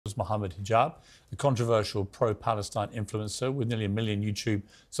was Mohammed Hijab, the controversial pro-Palestine influencer with nearly 1 million YouTube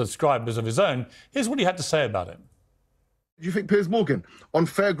subscribers of his own. Here's what he had to say about him. Do you think Piers Morgan, on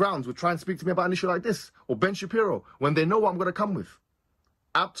fair grounds, would try and speak to me about an issue like this? Or Ben Shapiro, when they know what I'm going to come with?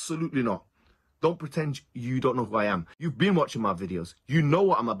 Absolutely not. Don't pretend you don't know who I am. You've been watching my videos. You know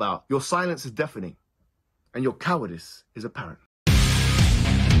what I'm about. Your silence is deafening. And your cowardice is apparent.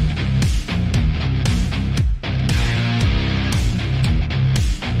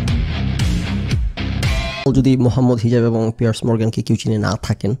 যদি মোহাম্মদ হিজাব এবং pears মর্গানকে কেউ চিনে না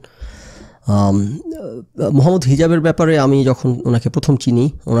থাকেন, মোহাম্মদ হিজাবের ব্যাপারে আমি যখন ওনাকে প্রথম চিনি,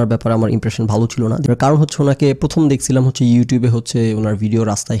 ওনার ব্যাপারে আমার ইমপ্রেশন ভালো ছিল না। কারণ হচ্ছে ওনাকে প্রথম দেখছিলাম হচ্ছে ইউটিউবে হচ্ছে ওনার ভিডিও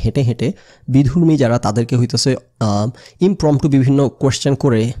রাস্তায় হেঁটে হেঁটে বিধর্মী যারা তাদেরকে হইতেছে ইমপ্রম্পটু বিভিন্ন কোয়েশ্চেন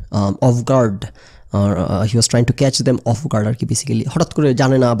করে of guard, he was trying to catch them of guard আর কি। বেসিক্যালি হঠাৎ করে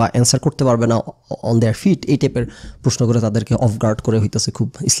জানে না বা অ্যান্সার করতে পারবে না অন দেয়ার ফিট, এই টাইপের প্রশ্ন করে তাদেরকে অফ গার্ড করে হইতেছে খুব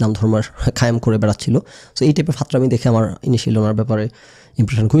ইসলাম ধর্মের কায়েম করে বেড়াচ্ছিল। সো এই টাইপের ফাত্রামি দেখে আমার ইনিশিয়ালি ওনার ব্যাপারে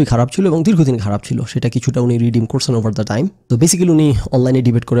ইমপ্রেশন খুবই খারাপ ছিল এবং দীর্ঘদিন খারাপ ছিল। সেটা কিছুটা উনি রিডিম করছেন ওভার দ্য টাইম। তো বেসিক্যালি উনি অনলাইনে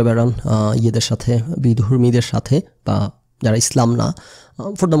ডিবেট করে বেড়ান ইয়েদের সাথে, বিধর্মীদের সাথে বা যারা ইসলাম না,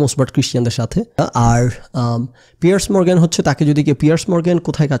 ফর দ্য মোস্ট পার্ট ক্রিশ্চিয়ানদের সাথে। আর পিয়ার্স মর্গান হচ্ছে, তাকে যদি পিয়ার্স মর্গান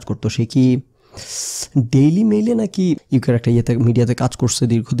কোথায় কাজ করতো, সে কি ডেইলি মেইলে নাকি ইউকের একটা ইয়েতে মিডিয়াতে কাজ করছে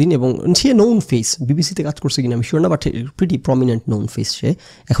দীর্ঘদিন, এবং সে নোন ফেস, বিবিসিতে কাজ করছে কিনা আমি শিওর না, but pretty prominent known face. সে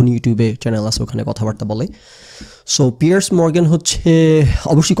এখন ইউটিউবে চ্যানেল আছে, ওখানে কথাবার্তা বলে। সো পিয়ার্স মর্গান হচ্ছে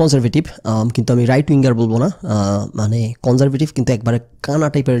অবশ্যই কনজারভেটিভ, কিন্তু আমি রাইট উইঙ্গার বলবো না, মানে কনজারভেটিভ কিন্তু একবারে কানা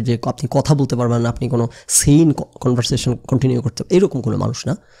টাইপের, যে আপনি কথা বলতে পারবেন না, আপনি কোনো সেইন কনভারসেশন কন্টিনিউ করতে এরকম কোনো মানুষ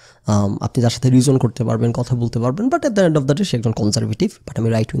না। আপনি যার সাথে রিজন করতে পারবেন, কথা বলতে পারবেন, but at the end of the day সে একজন কনজারভেটিভ, বাট আমি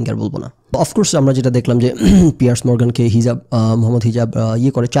রাইট উইঙ্গার বলবো না। অফকোর্স আমরা যেটা দেখলাম যে পিয়ার্স মর্গানকে মোহাম্মদ হিজাব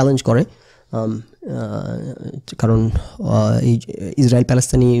চ্যালেঞ্জ করে, কারণ এই ইসরায়েল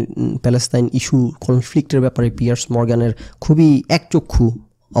প্যালেস্তাইন ইস্যু কনফ্লিক্টের ব্যাপারে পিয়ার্স মর্গানের খুবই একচক্ষু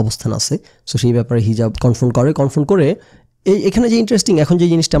অবস্থান আছে। সো সেই ব্যাপারে হিজাব কনফ্রন্ট করে এখানে যে ইন্টারেস্টিং এখন যে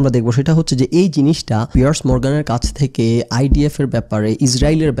জিনিসটা আমরা দেখবো সেটা হচ্ছে যে এই জিনিসটা পিয়ার্স মর্গানের কাছ থেকে আইডিএফ এর ব্যাপারে,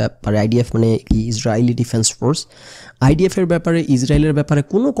 ইসরায়েলের ব্যাপারে, আইডিএফ মানে কি ইসরায়েলি ডিফেন্স ফোর্স, আইডিএফ এর ব্যাপারে, ইসরায়েলের ব্যাপারে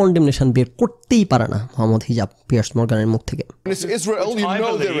কোনো কন্ডেমনেশন বের করতেই পারে না মোহাম্মদ হিজাব পিয়ার্স মর্গানের মুখ থেকে। Israel, you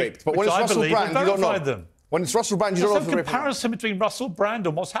know they're raped, but when it's Russell Brand, you don't know. When it's Russell Brand, you don't know if they're raped. There's some comparison between Russell Brand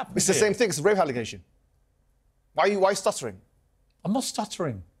and what's happening. It's the same thing. It's a rape allegation. Why are you stuttering? I'm not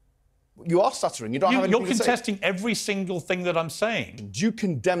stuttering. You are stuttering. You don't have anything to say. You're contesting every single thing that I'm saying. Do you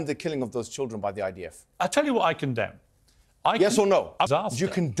condemn the killing of those children by the IDF? I'll tell you what I condemn. Yes or no? Do you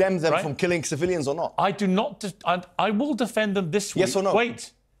condemn them from killing civilians or not? I do not. I will defend them this week. Yes or no? Wait.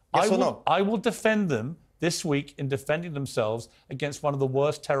 Yes or no? I will defend them this week in defending themselves against one of the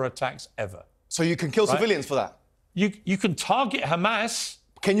worst terror attacks ever. So you can kill civilians for that? You can target Hamas.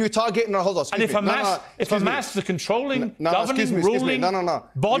 Can you target? No, hold on. And if Hamas, the controlling, governing, ruling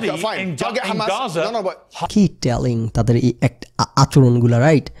body in Gaza, কি telling তাদের এই আচরণগুলো,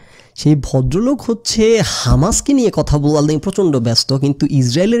 right? সেই ভদ্রলোক হচ্ছে হামাসকে নিয়ে কথা বলতে প্রচণ্ড ব্যস্ত, কিন্তু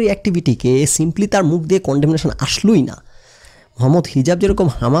ইসরায়েলের এই অ্যাক্টিভিটিকে সিম্পলি তার মুখ দিয়ে কন্ডেমনেশন আসলোই না। মোহাম্মদ হিজাব যেরকম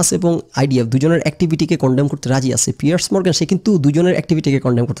হামাস এবং আইডিএফ দুজনের অ্যাক্টিভিটিকে কন্ডেম করতে রাজি আছে, পিয়ার্স মর্গান সে কিন্তু দুজনের অ্যাক্টিভিটিকে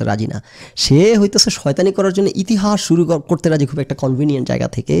কন্ডেম করতে রাজি না। সে হইতেছে শয়তানি করার জন্য ইতিহাস শুরু করতে রাজি, খুব একটা কনভিনিয়েন্ট জায়গা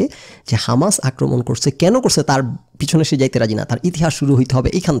থেকে, যে হামাস আক্রমণ করছে, কেন করছে তার পিছনে সে যাইতে রাজি না, তার ইতিহাস শুরু হইতে হবে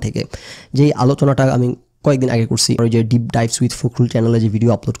এখান থেকে। যেই আলোচনাটা আমি কয়েকদিন আগে করছি, ওই যে ডিপ ডাইভস উইথ ফখরুল চ্যানেলে যে ভিডিও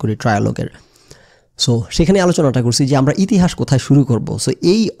আপলোড করি ট্রায়ালগের, সো সেখানে আলোচনাটা করছি যে আমরা ইতিহাস কোথায় শুরু করব। সো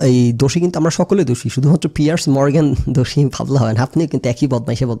এই দোষী কিন্তু আমরা সকলে দোষী, শুধুমাত্র পিয়ার্স মর্গান দোষী ভাবলে হয় না। আপনিও কিন্তু একই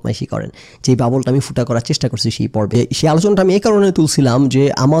বদমাইশি করেন, যে বাবলটা আমি ফুটা করার চেষ্টা করছি সেই পর্বে। সেই আলোচনাটা আমি এই কারণে তুলছিলাম যে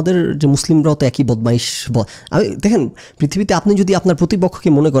আমাদের যে মুসলিমরাও তো একই বদমাইশ। দেখেন পৃথিবীতে আপনি যদি আপনার প্রতিপক্ষকে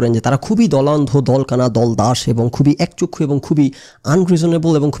মনে করেন যে তারা খুবই দলান্ধ, দলকানা, দলদাস এবং খুবই একচক্ষু এবং খুবই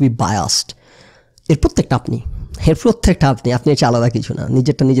আনরিজনেবল এবং খুবই বায়াসড, এর প্রত্যেকটা আপনি আপনি হচ্ছে আলাদা কিছু না,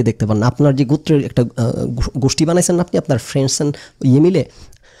 নিজেরটা নিজে দেখতে পান না। আপনার যে গোত্রের একটা গোষ্ঠী বানাইছেন আপনি, আপনার ফ্রেন্ডস মিলে,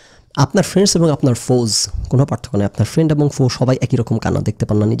 আপনার ফ্রেন্ডস এবং আপনার ফোজ কোনো পার্থক্য নেই, আপনার ফ্রেন্ড এবং ফো সবাই একই রকম কানা দেখতে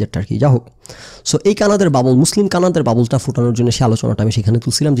পান না নিজেরটা আর কি। যা হোক, সো এই কানাদের বাবল, মুসলিম কানাদের বাবলটা ফুটানোর জন্য সে আলোচনাটা আমি সেখানে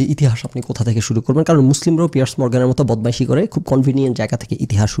তুলছিলাম যে ইতিহাস আপনি কোথা থেকে শুরু করবেন, কারণ মুসলিমরাও পিয়ার্স মর্গানের মতো বদমাইশি করে খুব কনভিনিয়েন্ট জায়গা থেকে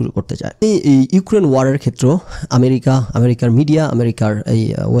ইতিহাস শুরু করতে চায়। এই ইউক্রেন ওয়ারের ক্ষেত্রেও আমেরিকার মিডিয়া, আমেরিকার এই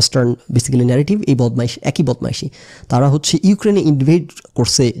ওয়েস্টার্ন বেসিক্যালি ন্যারেটিভ একই বদমাইশি। তারা হচ্ছে ইউক্রেনে ইনভেড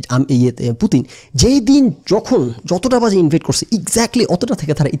করছে পুতিন, যেই দিন যতটা বাজে ইনভেড করছে এক্স্যাক্টলি অতটা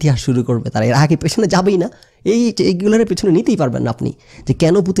থেকে তারা ইতিহাস শুরু করবে, তারা এর আগে পেছনে যাবেই না। এইগুলোর পেছনে নিতেই পারবেন না আপনি, যে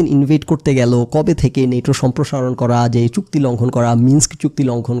কেন পুতিন ইনভেট করতে গেল, কবে থেকে নেটো সম্প্রসারণ করা, যে চুক্তি লঙ্ঘন করা, মিনস্ক চুক্তি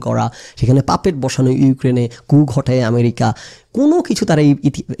লঙ্ঘন করা, সেখানে পাপেট বসানো ইউক্রেনে, কু ঘটায় আমেরিকা, কোনো কিছু তারা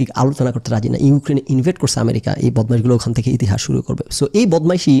এই আলোচনা করতে রাজি না। ইউক্রেনে ইনভেট করছে আমেরিকা, এই বদমাইশগুলো ওখান থেকে ইতিহাস শুরু করবে। সো এই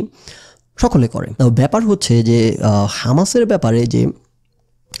বদমাইশি সকলে করে। ব্যাপার হচ্ছে যে হামাসের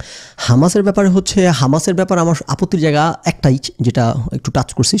ব্যাপারে আমার আপত্তির জায়গা একটাই, যেটা একটু টাচ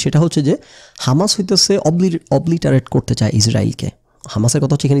করছি, সেটা হচ্ছে যে হামাস হইতেছে অবলিটারেট করতে চায় ইসরায়েলকে। হামাসের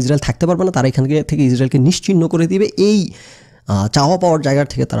কথা হচ্ছে এখানে ইসরায়েল থাকতে পারবে না, তারা এখান থেকে ইসরায়েলকে নিশ্চিহ্ন করে দিবে। এই চাওয়া পাওয়ার জায়গার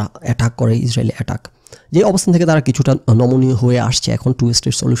থেকে তারা অ্যাটাক করে, ইসরায়েলি অ্যাটাক। যে অবস্থান থেকে তারা কিছুটা নমনীয় হয়ে আসছে এখন টু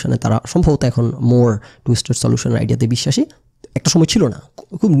স্টেট সলিউশনে, তারা সম্ভবত এখন মোর টু স্টেট সলিউশনের আইডিয়াতে বিশ্বাসী। একটা সময় ছিল না,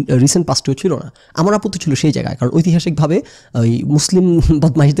 খুব রিসেন্ট পাস্টেও ছিল না। আমার আপত্তি ছিল সেই জায়গায়, কারণ ঐতিহাসিকভাবে ওই মুসলিম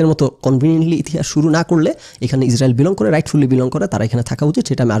বদমাইশদের মতো কনভিনিয়েন্টলি ইতিহাস শুরু না করলে, এখানে ইসরায়েল বিলং করে, রাইটফুলি বিলং করে, তারা এখানে থাকা উচিত,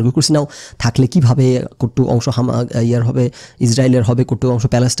 সেটা আমি আর্গুই করছি। নাও থাকলে কীভাবে কট্টু অংশ হবে ইসরায়েলের হবে, কট্টু অংশ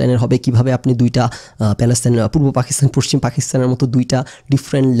প্যালেস্টাইনের হবে, কীভাবে আপনি দুইটা প্যালেস্টাইন, পূর্ব পাকিস্তান পশ্চিম পাকিস্তানের মতো দুইটা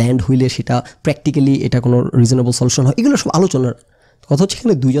ডিফারেন্ট ল্যান্ড হইলে সেটা প্র্যাকটিক্যালি এটা কোনো রিজনেবল সলিউশন হয়, এগুলো সব আলোচনার কথা হচ্ছে।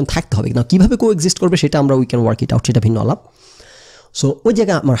 এখানে দুইজন থাকতে হবে না, কীভাবে কো এক্সিস্ট করবে সেটা আমরা we can work it out, সেটা ভিন্ন আলাপ। সো ওই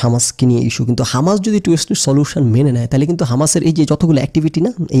জায়গায় আমার হামাসকে নিয়ে ইস্যু। কিন্তু হামাস যদি টু স্টেট সলিউশন মেনে নেয়, তাহলে কিন্তু হামাসের এই যে যতগুলো অ্যাক্টিভিটি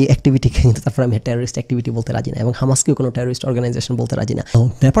না, এই অ্যাক্টিভিটিকে কিন্তু তারপরে আমি টেররিস্ট অ্যাক্টিভিটি বলতে রাজি না, এবং হামাসকেও কোনো টেররিস্ট অর্গানাইজেশন বলতে রাজি না।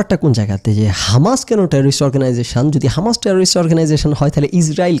 ব্যাপারটা কোন জায়গাতে, যে হামাস কেন টেররিস্ট অর্গানাইজেশন? যদি হামাস টেররিস্ট অর্গানাইজেশন হয়, তাহলে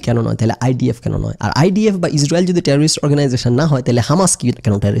ইসরায়েল কেন নয়? তাহলে আইডিএফ কেন নয়? আর আইডিএফ বা ইসরায়েল যদি টেররিস্ট অর্গানাইজেশন না হয়, তাহলে হামাস কি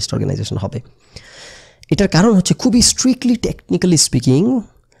কেন টেররিস্ট অর্গানাইজেশন হবে? এটার কারণ হচ্ছে খুবই স্ট্রিক্টলি টেকনিক্যালি স্পিকিং,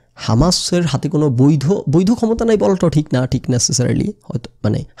 হামাসের হাতে কোনো বৈধ ক্ষমতা নাই বলাটাও ঠিক নেসেসারিলি, হয়তো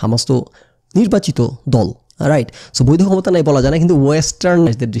মানে হামাস তো নির্বাচিত দল, রাইট? সো বৈধ ক্ষমতা নাই বলা যায় না, কিন্তু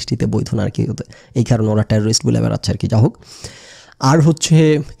ওয়েস্টার্নদের দৃষ্টিতে বৈধ না আর কি, এই কারণে ওরা টেররিস্ট বলে বেড়াচ্ছে আর কি। যা হোক, আর হচ্ছে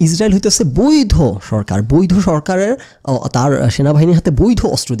ইসরায়েল হইতেছে বৈধ সরকারের তার সেনাবাহিনীর হাতে বৈধ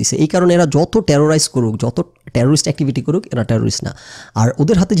অস্ত্র দিছে, এই কারণে এরা যত টেরোরাইজ করুক, যত টেরোরিস্ট অ্যাক্টিভিটি করুক, এরা টেরোরিস্ট না। আর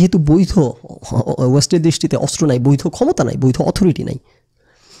ওদের হাতে যেহেতু বৈধ, ওয়েস্টের দৃষ্টিতে অস্ত্র নাই, বৈধ ক্ষমতা নাই, বৈধ অথরিটি নাই,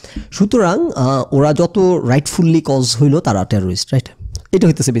 সুতরাং ওরা যত রাইটফুল্লি কজ হইল তারা টেরোরিস্ট, রাইট? এটা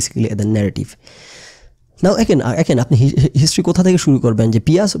হইতেছে বেসিক্যালি এদের ন্যারেটিভ। নাও একেন আপনি হিস্ট্রি কোথা থেকে শুরু করবেন? যে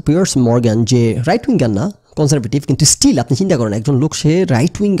পিয়ার্স মর্গান, যে রাইট উইঙ্গার না, কনজারভেটিভ, কিন্তু স্টিল আপনি চিন্তা করেন, একজন লোক সে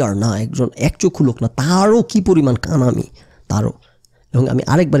রাইট উইঙ্গার না, একজন একচক্ষু লোক না, তারও কি পরিমাণ কানামি তারও। এবং আমি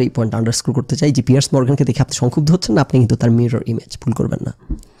আরেকবার এই পয়েন্ট আন্ডারস্কোর করতে চাই যে পিয়ার্স মর্গানকে দেখে আপনি সংক্ষুব্ধ হচ্ছেন না, আপনি কিন্তু তার মিরর ইমেজ, ভুল করবেন না।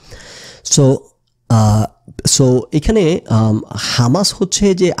 সো এখানে হামাস হচ্ছে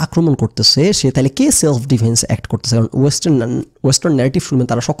যে আক্রমণ করতেছে, সে তাহলে কে সেলফ ডিফেন্স অ্যাক্ট করতেছে? কারণ ওয়েস্টার্ন ন্যারেটিভ শুনবেন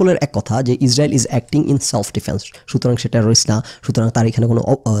তারা সকলের এক কথা, যে Israel is acting in self defence, সুতরাং সেটা টেররিস্ট না, সুতরাং তার এখানে কোনো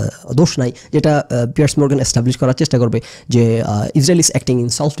দোষ নাই। যেটা পিয়ার্স মর্গান এস্টাবলিশ করার চেষ্টা করবে যে Israel is acting in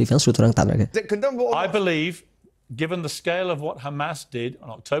self defence, সুতরাং তার আগে। I believe, given the scale of what Hamas did on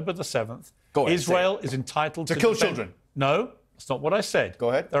October the 7th, Israel is entitled to kill children. No, that's not what I said. Go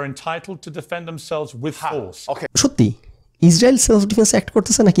ahead. They're entitled to defend themselves with force. Okay. সত্যি Israel self defence act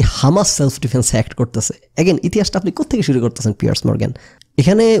করতেছে নাকি Hamas self defence act করতেছে? Again ইতিহাসটা আপনি কোত্থেকে শুরু করতেছেন pears Morgan?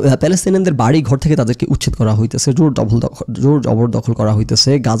 এখানে প্যালেস্তাইনিয়ানদের বাড়ি ঘর থেকে তাদেরকে উচ্ছেদ করা হইতেছে, জোর জবরদখল করা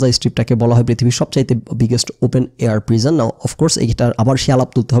হইতেছে। গাজা স্ট্রিপটাকে বলা হয় পৃথিবীর সবচাইতে বিগেস্ট ওপেন এয়ার প্রিজন। নাও অফকোর্স এইটার আবার সে আলাপ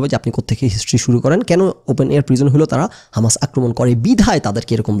তুলতে হবে যে আপনি কোত্থেকে হিস্ট্রি শুরু করেন। কেন ওপেন এয়ার প্রিজন হলো? তারা হামাস আক্রমণ করে বিধায়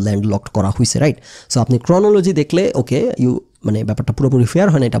তাদেরকে এরকম ল্যান্ড লকড করা হয়েছে, রাইট? সো আপনি ক্রনোলজি দেখলে ওকে মানে ব্যাপারটা পুরোপুরি ফেয়ার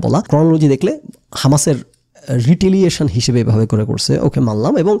হয় না এটা বলা। ক্রনোলজি দেখলে হামাসের রিটেলিয়েশন হিসেবে এভাবে করছে, ওকে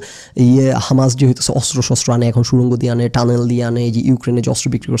মানলাম। এবং হামাস যে হইতেছে অস্ত্র শস্ত্র আনে, এখন সুড়ঙ্গ দিয়ে আনে, টানেল দিয়ে আনে, যে ইউক্রেনে যে অস্ত্র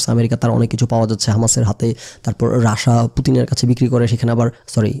বিক্রি করছে আমেরিকা, তার অনেক কিছু পাওয়া যাচ্ছে হামাসের হাতে। তারপর রাশিয়া পুতিনের কাছে বিক্রি করে, সেখানে আবার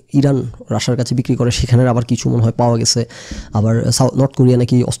ইরান রাশিয়ার কাছে বিক্রি করে, সেখানে আবার কিছু মনে হয় পাওয়া গেছে। আবার নর্থ কোরিয়া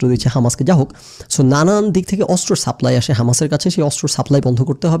নাকি অস্ত্র দিচ্ছে হামাসকে। যা হোক, সো নানান দিক থেকে অস্ত্র সাপ্লাই আসে হামাসের কাছে, সেই অস্ত্র সাপ্লাই বন্ধ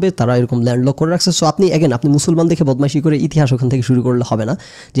করতে হবে। তারা এরকম ল্যান্ডলক করে রাখছে। সো আপনি আপনি মুসলমান দেখে বদমাইশি করে ইতিহাস ওখান থেকে শুরু করলে হবে না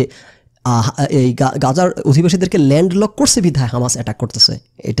যে এই গাজার অধিবাসীদেরকে ল্যান্ডলক করছে বিধায় হামাস অ্যাটাক করতেছে।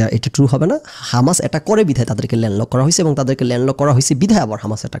 এটা ট্রু হবে না। হামাস অ্যাটাক করে বিধায় তাদেরকে ল্যান্ডলক করা হয়েছে, এবং তাদেরকে ল্যান্ডলক করা হয়েছে বিধায় আবার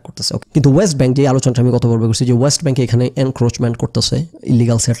হামাস অ্যাটাক করতেছে। কিন্তু ওয়েস্ট ব্যাংক, যে আলোচনাটা আমি গত পর্বে করছি, যে ওয়েস্ট ব্যাংকে এখানে এনক্রোচমেন্ট করতেছে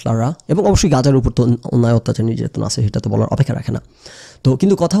ইলিগাল সেটলাররা, এবং অবশ্যই গাজার উপর তো অন্যায় অত্যাচার নির্যাতন আছে, সেটা তো বলার অপেক্ষা রাখে না। তো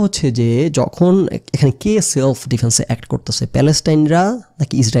কিন্তু কথা হচ্ছে যে যখন এখানে কে সেলফ ডিফেন্সে অ্যাক্ট করতেছে, প্যালেস্টাইনরা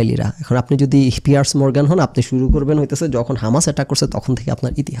নাকি ইসরায়েলিরা? এখন আপনি যদি পিয়ার্স মর্গান হন, আপনি শুরু করবেন হইতেছে যখন হামাস অ্যাটাক করছে তখন থেকে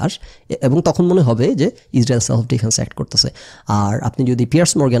আপনার ইতিহাস, এবং তখন মনে হবে যে ইসরায়েল সেলফ ডিফেন্স অ্যাক্ট করতেছে। আর আপনি যদি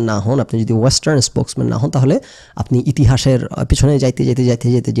পিয়ার্স মর্গান না হন, আপনি যদি ওয়েস্টার্ন স্পোক্সম্যান না হন, তাহলে আপনি ইতিহাসের পেছনে যাইতে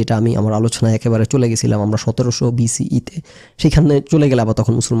যেটা আমি আমার আলোচনায় একেবারে চলে গেছিলাম আমরা 1700 BCE-তে, সেখানে চলে গেলে আবার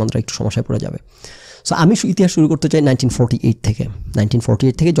তখন মুসলমানরা একটু সমস্যায় পড়ে যাবে। সো আমি ইতিহাস শুরু করতে চাই 1948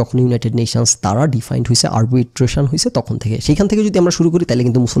 থেকে যখন ইউনাইটেড নেশনস তারা ডিফাইন্ড হয়েছে, আরবিট্রেশন হয়েছে, তখন থেকে। সেইখান থেকে যদি আমরা শুরু করি তাহলে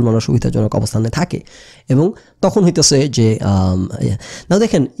কিন্তু মুসলমানরা সুবিধাজনক অবস্থানে থাকে। এবং তখন হইতেছে যে না,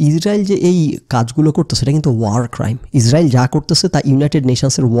 দেখেন ইসরায়েল যে এই কাজগুলো করতেছে এটা কিন্তু ওয়ার ক্রাইম। ইসরায়েল যা করতেছে তা ইউনাইটেড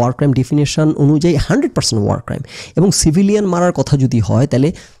নেশনসের ওয়ার ক্রাইম ডেফিনেশন অনুযায়ী 100% ওয়ার ক্রাইম। এবং সিভিলিয়ান মারার কথা যদি হয় তাহলে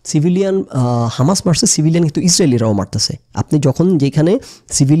সিভিলিয়ান হামাস মারছে, সিভিলিয়ান কিন্তু ইসরায়েলিরাও মারতেছে। আপনি যখন যেখানে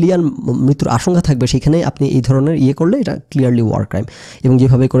সিভিলিয়ান মৃত্যুর আশঙ্কা থাকবে সেখানে আপনি এই ধরনের করলে এটা ক্লিয়ারলি ওয়ার ক্রাইম। এবং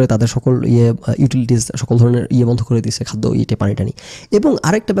যেভাবে করে তাদের সকল ইউটিলিটিস সকল ধরনের বন্ধ করে দিচ্ছে, খাদ্য পানি টানি। এবং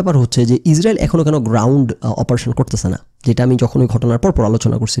আরেকটা ব্যাপার হচ্ছে যে ইসরায়েল এখনও কেন গ্রাউন্ড অপারেশন করতেছে না, যেটা আমি যখন ওই ঘটনার পর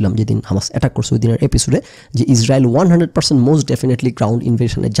আলোচনা করছিলাম যেদিন হামাস অ্যাটাক করছে ওই দিনের এপিসোডে, যে ইসরায়েল 100% মোস্ট ডেফিনেটলি গ্রাউন্ড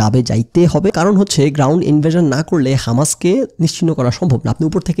ইনভেশনে যাইতে হবে। কারণ হচ্ছে গ্রাউন্ড ইনভেশন না করলে হামাসকে নিশ্চিহ্ন করা সম্ভব না। আপনি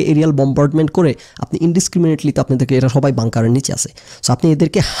উপর থেকে এরিয়াল বম্বার্ডমেন্ট করে আপনি ইনডিসক্রিমিনেটলি তো আপনাদেরকে, এরা সবাই বাংকারের নিচে আছে, সো আপনি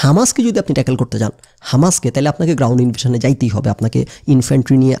এদেরকে হামাসকে যদি আপনি ট্যাকেল করতে যান হামাসকে, তাহলে আপনাকে গ্রাউন্ড ইনভেশনে যাইতেই হবে, আপনাকে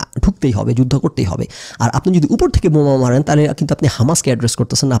ইনফ্যান্ট্রি নিয়ে ঢুকতেই হবে, যুদ্ধ করতেই হবে। আর আপনি যদি উপর থেকে বোমা মারেন তাহলে কিন্তু আপনি হামাসকে অ্যাড্রেস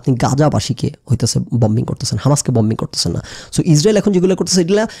করতেছেন না, আপনি গাজাবাসীকে হইতেছে বম্বিং করতেছেন, হামাসকে বম্বিং করতেছেন না। সো ইসরায়েল এখন যেগুলো করতেছে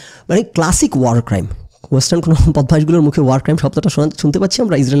এগুলো মানে ক্লাসিক ওয়ার ক্রাইম। ওয়েস্টার্ন কোনো বদমাইশগুলোর মুখে ওয়ার ক্রাইম শব্দটা শুনতে পাচ্ছি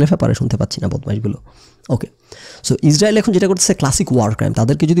আমরা, ইসরায়েলের ব্যাপারে শুনতে পাচ্ছি না বদমাইশগুলো। ওকে, সো ইসরায়েল এখন যেটা করতেছে ক্লাসিক ওয়ার ক্রাইম।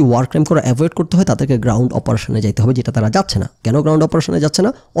 তাদেরকে যদি ওয়ার ক্রাইম করা অ্যাভয়েড করতে হয় তাদেরকে গ্রাউন্ড অপারেশনে যাইতে হবে, যেটা তারা যাচ্ছে না। কেন গ্রাউন্ড অপারেশনে যাচ্ছে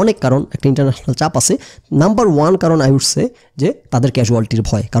না? অনেক কারণ, একটা ইন্টারন্যাশনাল চাপ আছে। নাম্বার 1 কারণ আই উড সে যে তাদের ক্যাজুয়ালিটির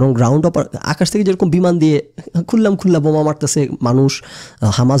ভয়। কারণ গ্রাউন্ড আকাশ থেকে যেরকম বিমান দিয়ে খুল্লা বোমা মারতেছে মানুষ,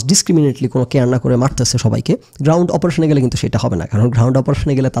 হামাস ডিসক্রিমিনেটলি কোনো কেয়ার না করে মারতেছে সবাইকে, গ্রাউন্ড অপারেশনে গেলে কিন্তু সেটা হবে না। কারণ গ্রাউন্ড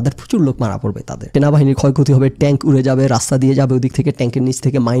অপারেশনে গেলে তাদের প্রচুর লোক মারা পড়বে, তাদের সেনাবাহিনীর ক্ষয়ক্ষতি হবে, ট্যাঙ্ক উড়ে যাবে, রাস্তা দিয়ে যাবে, ওদিক থেকে ট্যাঙ্কের নিচ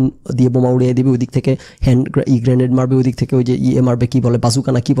থেকে মাইন দিয়ে বোমা উড়িয়ে দেবে, ওদিক থেকে হ্যান্ড গ্রেনেড মারবে, ওদিক থেকে ওই যে মারবে, কী বলে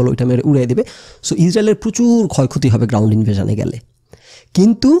বাজুকানা কী বলে, ওইটা মেরে উড়িয়ে দেবে। সো ইসরায়েলের প্রচুর ক্ষয়ক্ষতি হবে গ্রাউন্ড ইনভেশনে গেলে।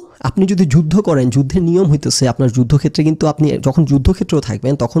 কিন্তু আপনি যদি যুদ্ধ করেন, যুদ্ধের নিয়ম হইতেছে আপনার যুদ্ধক্ষেত্রে কিন্তু আপনি যখন যুদ্ধক্ষেত্রেও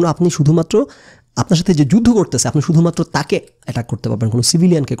থাকবেন তখন আপনি শুধুমাত্র আপনার সাথে যে যুদ্ধ করতেছে আপনি শুধুমাত্র তাকে অ্যাটাক করতে পারবেন, কোনো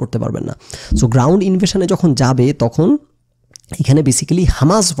সিভিলিয়ানকে করতে পারবেন না। সো গ্রাউন্ড ইনভেশনে যখন যাবে তখন এখানে বেসিক্যালি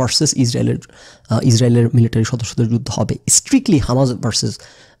হামাস ভার্সেস ইসরায়েলের মিলিটারি সদস্যদের যুদ্ধ হবে, স্ট্রিক্টলি হামাস ভার্সেস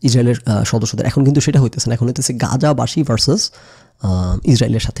ইসরায়েলের সদস্যদের। এখন কিন্তু সেটা হইতেছে না, এখন হইতেছে গাজাবাসী ভার্সেস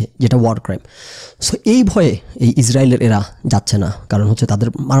ইসরায়েলের সাথে, যেটা ওয়ার ক্রাইম। সো এই ভয়ে এই ইসরায়েলের এরা যাচ্ছে না, কারণ হচ্ছে তাদের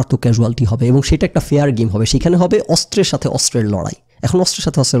মারাত্মক ক্যাজুয়ালিটি হবে এবং সেটা একটা ফেয়ার গেম হবে। সেখানে হবে অস্ত্রের সাথে অস্ত্রের লড়াই। এখন অস্ত্রের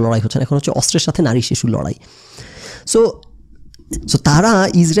সাথে অস্ত্রের লড়াই হচ্ছে না, এখন হচ্ছে অস্ত্রের সাথে নারী শিশুর লড়াই। সো তারা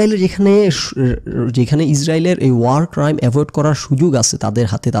ইসরায়েলের যেখানে ইসরায়েলের এই ওয়ার ক্রাইম অ্যাভয়েড করার সুযোগ আছে তাদের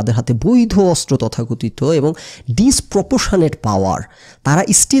হাতে বৈধ অস্ত্র তথাকথিত এবং ডিসপ্রপোর্শনেট পাওয়ার, তারা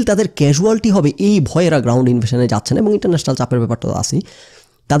স্টিল তাদের ক্যাজুয়ালিটি হবে এই ভয়ে এরা গ্রাউন্ড ইনভেশনে যাচ্ছে না। এবং ইন্টারন্যাশনাল চাপের ব্যাপারটা আছে,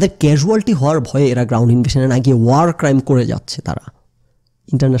 তাদের ক্যাজুয়ালিটি হওয়ার ভয়ে এরা গ্রাউন্ড ইনভেশনে না গিয়ে ওয়ার ক্রাইম করে যাচ্ছে। তারা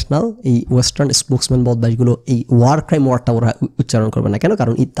ইন্টারন্যাশনাল এই ওয়েস্টার্ন স্পোক্সম্যান বদমাইশগুলো এই ওয়ার ক্রাইম ওয়ার্ডটা ওরা উচ্চারণ করবে না। কেন?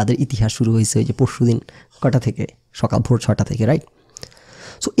 কারণ তাদের ইতিহাস শুরু হয়েছে ওই যে পরশুদিন কটা থেকে, সকাল ভোর 6টা থেকে, রাইট?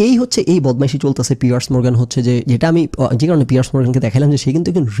 সো এই হচ্ছে এই বদমাইশি চলতেছে। পিয়ার্স মর্গান হচ্ছে যেটা আমি যে কারণে পিয়ার্স মর্গানকে দেখালাম যে সে কিন্তু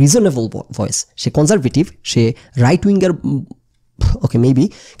একজন রিজনেবল ভয়েস, সে কনজারভেটিভ, সে রাইট উইঙ্গার, ওকে মেবি,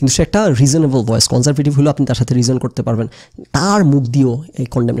 কিন্তু সে একটা রিজনেবল ভয়েস। কনজারভেটিভ হলেও আপনি তার সাথে রিজন করতে পারবেন। তার মুখ দিয়েও এই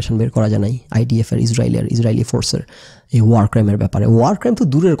কন্ডেমনেশন বের করা যায় নাই আইডিএফের, ইসরায়েলি ফোর্সের এই ওয়ার ক্রাইমের ব্যাপারে। ওয়ার ক্রাইম তো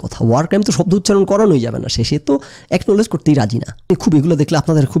দূরের কথা, ওয়ার ক্রাইম তো শব্দ উচ্চারণ করানোই যাবে না, সে তো অ্যাকনোলেজ করতেই রাজি না। খুব এগুলো দেখলে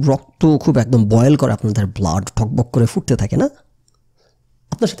আপনাদের খুব রক্ত খুব একদম বয়েল করে, আপনাদের ব্লাড ঠকবক করে ফুটতে থাকে না?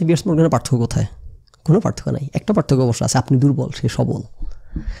 আপনার সাথে পিয়ার্স মর্গানের পার্থক্য কোথায়? কোনো পার্থক্য নাই। একটা পার্থক্য অবশ্য আছে, আপনি দুর্বল, সে সবল।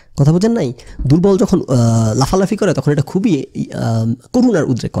 কথা বোঝেন নাই? দুর্বল যখন লাফালাফি করে তখন এটা খুবই করুণার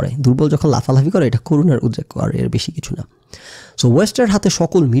উদ্রেক করে। দুর্বল যখন লাফালাফি করে এটা করুণার উদ্রেক করে, এর বেশি কিছু না। সো ওয়েস্টের হাতে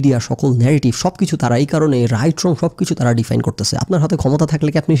সকল মিডিয়া, সকল ন্যারেটিভ, সব কিছু তারা এই কারণে রাইট রং সব কিছু তারা ডিফাইন করতেছে। আপনার হাতে ক্ষমতা থাকলে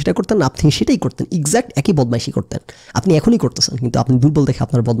কি আপনি সেটা করতেন না? আপনি সেটাই করতেন, এক্স্যাক্ট একই বদমাইশি করতেন। আপনি এখনই করতেছেন, কিন্তু আপনি দুর্বল দেখে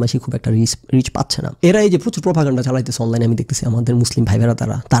আপনার বদমাইশি খুব একটা রিচ পাচ্ছে না। এরা এই যে প্রচুর প্রোপাগান্ডা চালাইতেছে অনলাইনে, আমি দেখতেছি আমাদের মুসলিম ভাইবেরা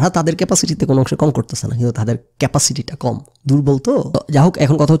তারা তাদের ক্যাপাসিটিতে কোনো অংশে কম করতেছে না, কিন্তু তাদের ক্যাপাসিটিটা কম, দুর্বল তো। যা হোক,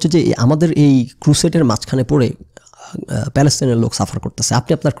 এখন কথা হচ্ছে যে আমাদের এই ক্রুসেডের মাঝখানে পড়ে প্যালেস্তাইনের লোক সাফার করতেছে।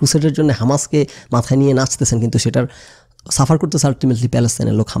 আপনি আপনার ক্রুসেডের জন্য হামাসকে মাথায় নিয়ে নাচতেছেন, কিন্তু সেটার সাফার করতেছে আলটিমেটলি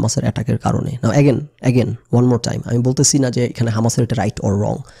প্যালেস্তাইনের লোক হামাসের অ্যাটাকের কারণে। না, অ্যাগেন ওয়ান মোর টাইম, আমি বলতেছি না যে এখানে হামাসের এটা রাইট অর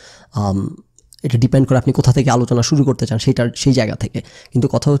রং, এটা ডিপেন্ড করে আপনি কোথা থেকে আলোচনা শুরু করতে চান সেই জায়গা থেকে। কিন্তু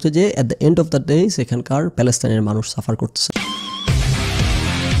কথা হচ্ছে যে at the end of the day সেখানকার প্যালেস্তাইনের মানুষ সাফার করতেছে।